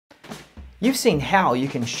You've seen how you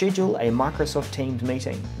can schedule a Microsoft Teams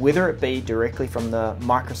meeting, whether it be directly from the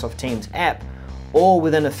Microsoft Teams app or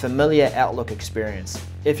within a familiar Outlook experience.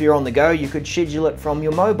 If you're on the go, you could schedule it from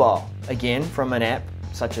your mobile, again from an app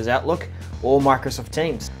such as Outlook or Microsoft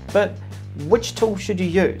Teams. But which tool should you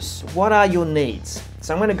use? What are your needs?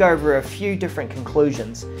 So I'm going to go over a few different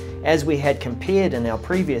conclusions as we had compared in our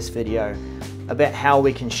previous video about how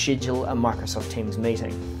we can schedule a Microsoft Teams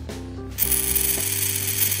meeting.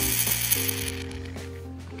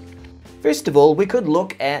 First of all, we could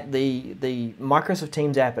look at the Microsoft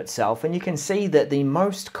Teams app itself, and you can see that the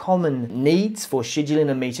most common needs for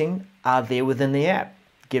scheduling a meeting are there within the app.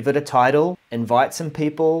 Give it a title, invite some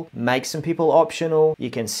people, make some people optional,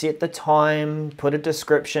 you can set the time, put a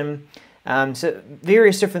description, so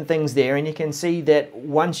various different things there, and you can see that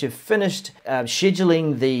once you've finished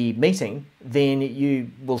scheduling the meeting, then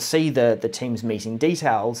you will see the Teams meeting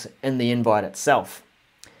details in the invite itself.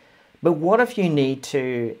 But what if you need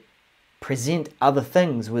to present other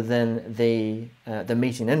things within the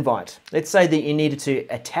meeting invite? Let's say that you needed to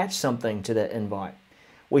attach something to the invite.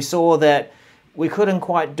 We saw that we couldn't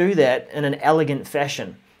quite do that in an elegant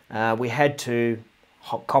fashion. We had to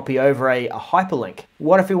copy over a hyperlink.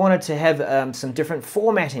 What if we wanted to have some different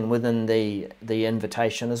formatting within the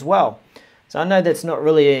invitation as well? So I know that's not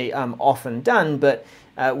really often done, but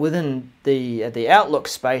within the Outlook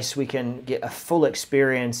space, we can get a full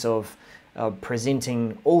experience of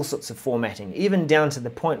presenting all sorts of formatting, even down to the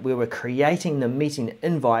point where we're creating the meeting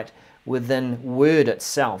invite within Word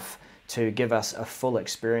itself to give us a full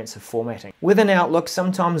experience of formatting. Within Outlook,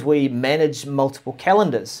 sometimes we manage multiple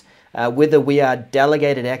calendars, whether we are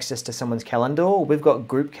delegated access to someone's calendar or we've got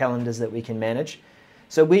group calendars that we can manage.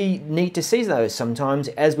 So we need to see those sometimes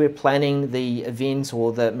as we're planning the event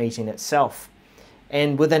or the meeting itself.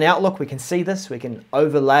 And within Outlook, we can see this, we can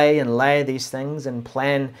overlay and layer these things and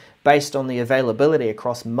plan based on the availability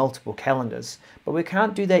across multiple calendars. But we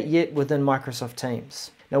can't do that yet within Microsoft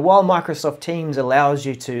Teams. Now, while Microsoft Teams allows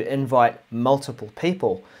you to invite multiple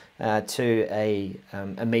people to a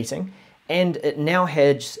meeting, and it now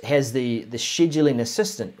has the scheduling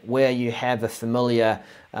assistant where you have a familiar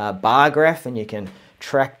bar graph and you can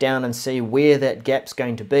track down and see where that gap's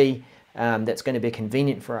going to be, that's going to be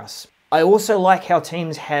convenient for us. I also like how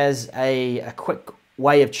Teams has a quick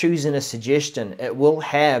way of choosing a suggestion. It will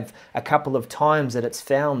have a couple of times that it's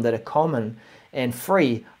found that are common and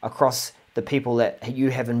free across the people that you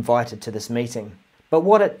have invited to this meeting. But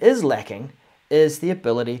what it is lacking is the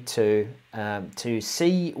ability to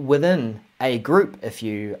see within a group if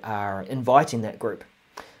you are inviting that group.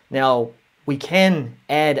 Now, we can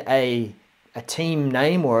add a team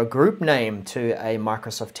name or a group name to a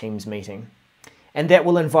Microsoft Teams meeting, and that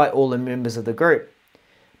will invite all the members of the group.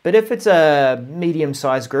 But if it's a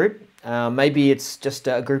medium-sized group, maybe it's just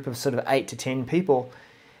a group of sort of 8 to 10 people,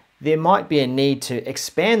 there might be a need to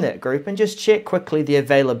expand that group and just check quickly the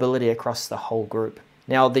availability across the whole group.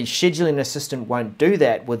 Now, the scheduling assistant won't do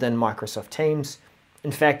that within Microsoft Teams.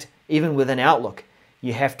 In fact, even within Outlook,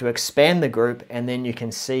 you have to expand the group and then you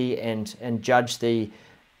can see and judge the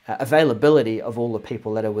availability of all the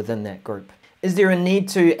people that are within that group. Is there a need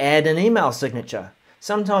to add an email signature?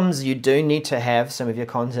 Sometimes you do need to have some of your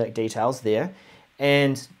contact details there,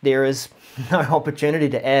 and there is no opportunity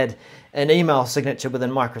to add an email signature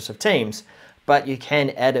within Microsoft Teams, but you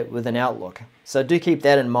can add it within Outlook. So do keep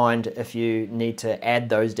that in mind if you need to add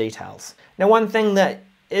those details. Now, one thing that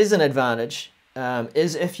is an advantage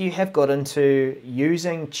is if you have got into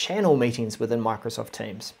using channel meetings within Microsoft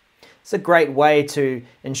Teams. It's a great way to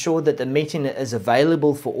ensure that the meeting is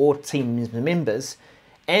available for all Teams members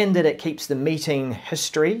and that it keeps the meeting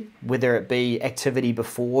history, whether it be activity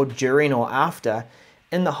before, during or after,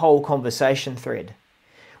 in the whole conversation thread.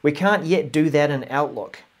 We can't yet do that in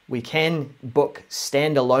Outlook. We can book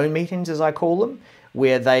standalone meetings, as I call them,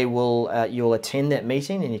 where they will you'll attend that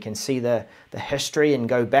meeting and you can see the history and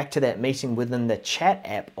go back to that meeting within the chat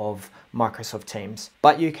app of Microsoft Teams.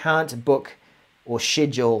 But you can't book or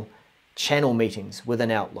schedule channel meetings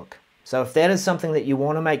within Outlook. So if that is something that you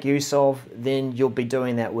want to make use of, then you'll be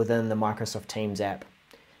doing that within the Microsoft Teams app.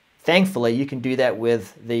 Thankfully, you can do that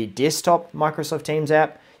with the desktop Microsoft Teams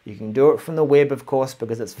app. You can do it from the web, of course,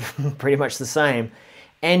 because it's pretty much the same.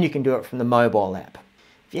 And you can do it from the mobile app.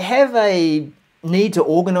 If you have a need to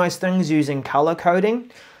organize things using color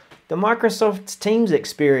coding, the Microsoft Teams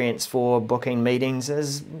experience for booking meetings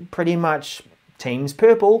is pretty much Teams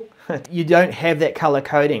purple. You don't have that color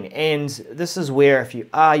coding, and this is where if you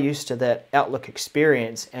are used to that Outlook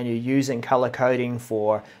experience and you're using color coding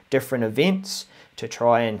for different events to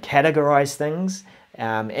try and categorize things,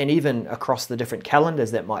 and even across the different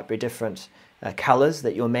calendars that might be different colors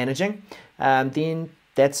that you're managing, then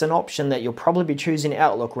that's an option that you'll probably be choosing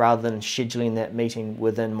Outlook rather than scheduling that meeting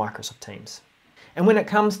within Microsoft Teams. And when it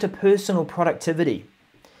comes to personal productivity,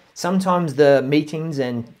 sometimes the meetings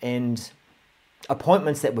and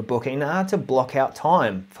appointments that we're booking are to block out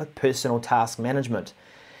time for personal task management.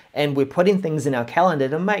 And we're putting things in our calendar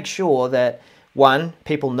to make sure that, one,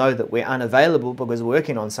 people know that we're unavailable because we're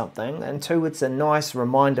working on something, and two, it's a nice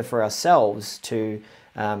reminder for ourselves to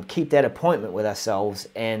keep that appointment with ourselves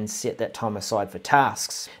and set that time aside for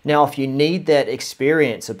tasks. Now, if you need that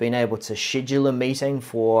experience of being able to schedule a meeting with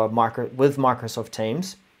Microsoft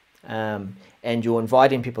Teams, and you're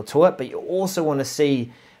inviting people to it, but you also want to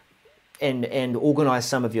see and organize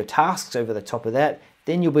some of your tasks over the top of that,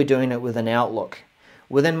 then you'll be doing it within Outlook.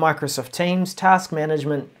 Within Microsoft Teams, task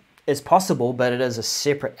management is possible, but it is a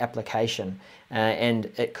separate application, and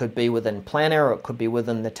it could be within Planner, or it could be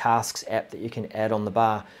within the Tasks app that you can add on the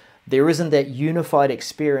bar. There isn't that unified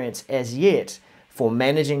experience as yet for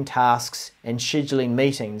managing tasks and scheduling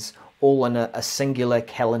meetings all in a singular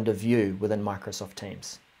calendar view within Microsoft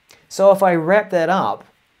Teams. So if I wrap that up,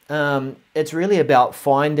 it's really about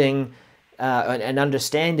finding and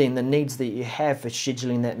understanding the needs that you have for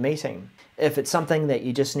scheduling that meeting. If it's something that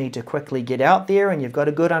you just need to quickly get out there and you've got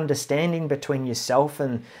a good understanding between yourself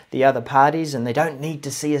and the other parties, and they don't need to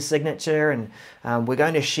see a signature, and we're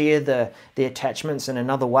going to share the attachments in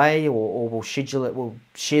another way, or we'll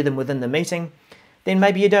share them within the meeting, then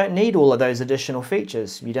maybe you don't need all of those additional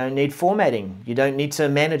features. You don't need formatting. You don't need to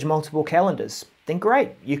manage multiple calendars. Then great,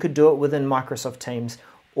 you could do it within Microsoft Teams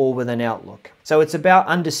or within Outlook. So it's about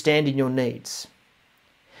understanding your needs.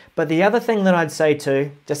 But the other thing that I'd say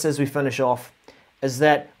too, just as we finish off, is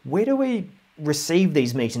that where do we receive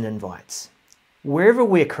these meeting invites? Wherever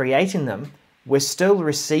we're creating them, we're still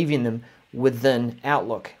receiving them within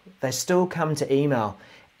Outlook. They still come to email.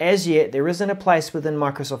 As yet, there isn't a place within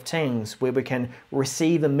Microsoft Teams where we can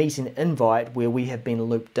receive a meeting invite where we have been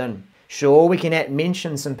looped in. Sure, we can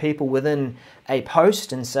mention some people within a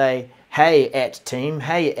post and say, hey at team,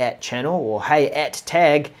 hey at channel, or hey at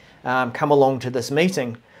tag, come along to this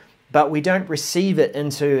meeting. But we don't receive it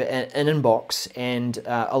into an inbox and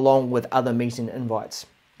along with other meeting invites.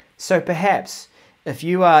 So perhaps if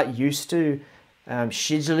you are used to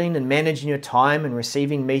scheduling and managing your time and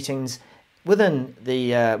receiving meetings within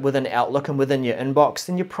Outlook and within your inbox,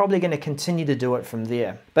 then you're probably going to continue to do it from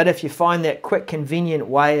there. But if you find that quick, convenient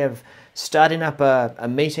way of starting up a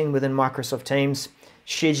meeting within Microsoft Teams,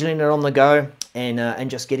 scheduling it on the go, and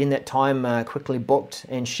just getting that time quickly booked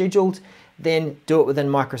and scheduled, then do it within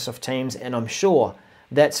Microsoft Teams, and I'm sure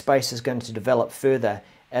that space is going to develop further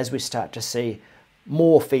as we start to see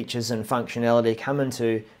more features and functionality come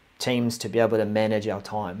into Teams to be able to manage our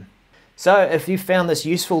time. So if you found this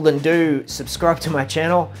useful, then do subscribe to my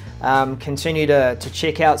channel. Continue to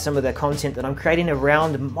check out some of the content that I'm creating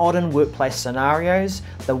around modern workplace scenarios,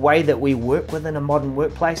 the way that we work within a modern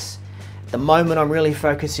workplace. At the moment, I'm really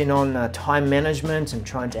focusing on time management and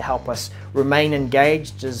trying to help us remain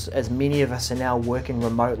engaged, as many of us are now working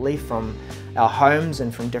remotely from our homes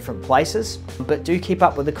and from different places. But do keep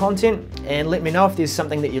up with the content and let me know if there's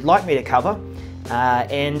something that you'd like me to cover.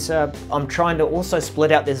 I'm trying to also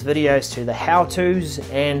split out these videos to the how-tos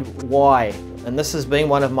and why. And this has been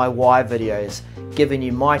one of my why videos, giving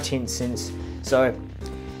you my 10 cents. So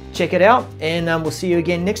check it out, and we'll see you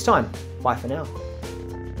again next time. Bye for now.